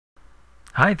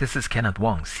Hi, this is Kenneth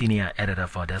Wong, Senior Editor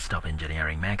for Desktop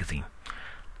Engineering Magazine.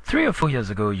 3 or 4 years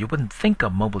ago, you wouldn't think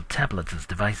of mobile tablets as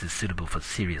devices suitable for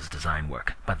serious design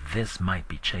work, but this might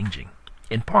be changing.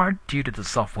 In part due to the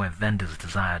software vendors'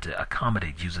 desire to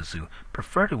accommodate users who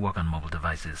prefer to work on mobile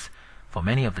devices for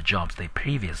many of the jobs they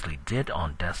previously did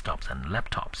on desktops and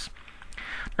laptops.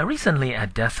 Now recently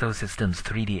at Dassault Systemes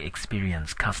 3D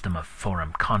Experience Customer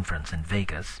Forum Conference in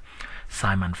Vegas,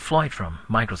 Simon Floyd from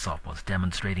Microsoft was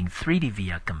demonstrating 3D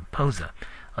via Composer,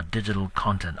 a digital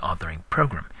content authoring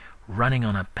program running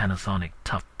on a Panasonic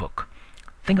Toughbook.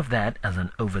 Think of that as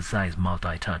an oversized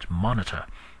multi-touch monitor,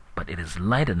 but it is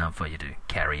light enough for you to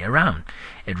carry around.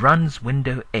 It runs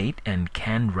Windows 8 and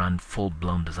can run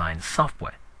full-blown design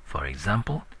software, for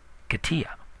example, CAD.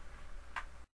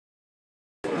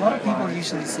 A lot of people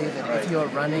usually say that if you're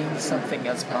running something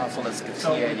as powerful as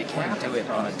CAD, you can't do it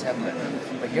on a tablet.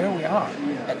 But here we are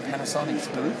at Panasonic's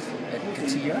booth at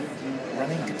CAD,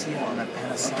 running CAD on a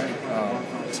Panasonic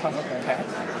Toughbook,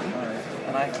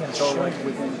 and I can show you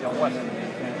what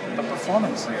the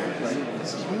performance here.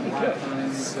 This is really good.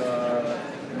 It's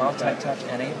multi-touch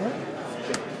enabled,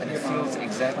 and it feels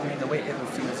exactly the way it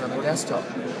feels on a desktop.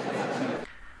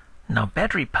 Now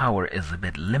battery power is a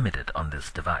bit limited on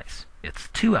this device. It's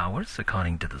 2 hours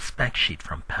according to the spec sheet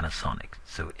from Panasonic.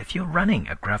 So if you're running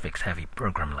a graphics heavy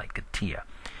program like CAD,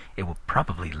 it will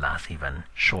probably last even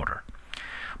shorter.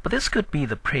 But this could be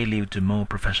the prelude to more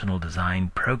professional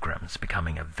design programs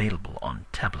becoming available on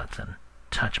tablets and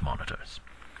touch monitors.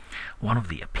 One of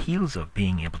the appeals of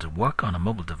being able to work on a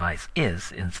mobile device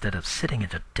is, instead of sitting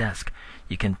at your desk,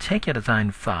 you can take your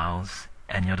design files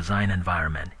and your design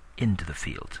environment into the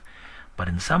field. But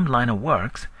in some line of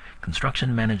works,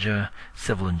 construction manager,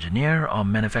 civil engineer, or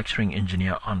manufacturing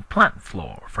engineer on plant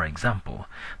floor, for example,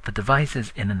 the device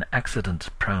is in an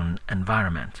accident-prone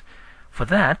environment. For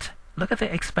that, look at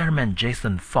the experiment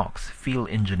Jason Fox, field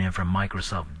engineer from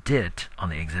Microsoft, did on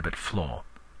the exhibit floor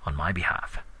on my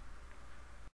behalf.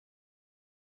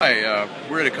 Hi,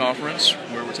 we're at a conference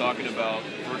where we're talking about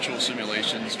virtual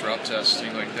simulations, drop tests,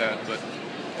 things like that, but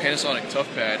Panasonic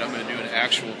ToughPad, I'm going to do an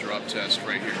actual drop test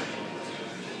right here.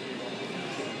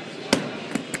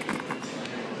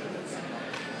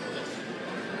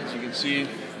 As you can see,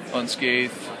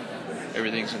 unscathed,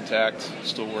 everything's intact,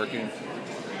 still working.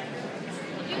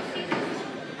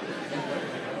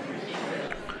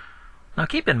 Now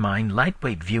keep in mind,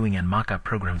 lightweight viewing and markup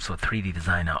programs for 3D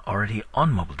design are already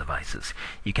on mobile devices.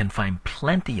 You can find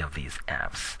plenty of these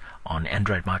apps on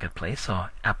Android Marketplace or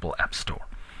Apple App Store.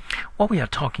 What we are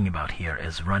talking about here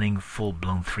is running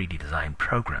full-blown 3D design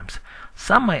programs.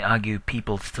 Some might argue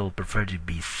people still prefer to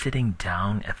be sitting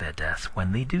down at their desk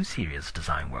when they do serious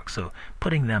design work, so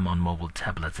putting them on mobile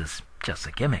tablets is just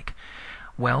a gimmick.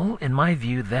 Well, in my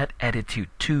view, that attitude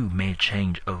too may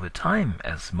change over time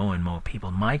as more and more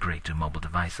people migrate to mobile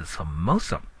devices for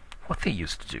most of what they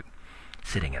used to do,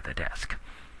 sitting at their desk.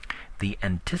 The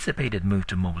anticipated move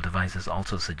to mobile devices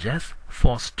also suggests,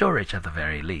 for storage at the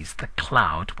very least, the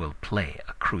cloud will play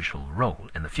a crucial role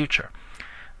in the future.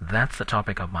 That's the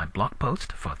topic of my blog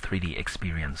post for 3D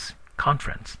Experience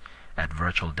Conference at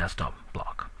Virtual Desktop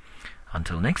Blog.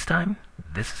 Until next time,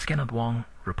 this is Kenneth Wong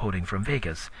reporting from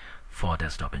Vegas for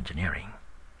Desktop Engineering.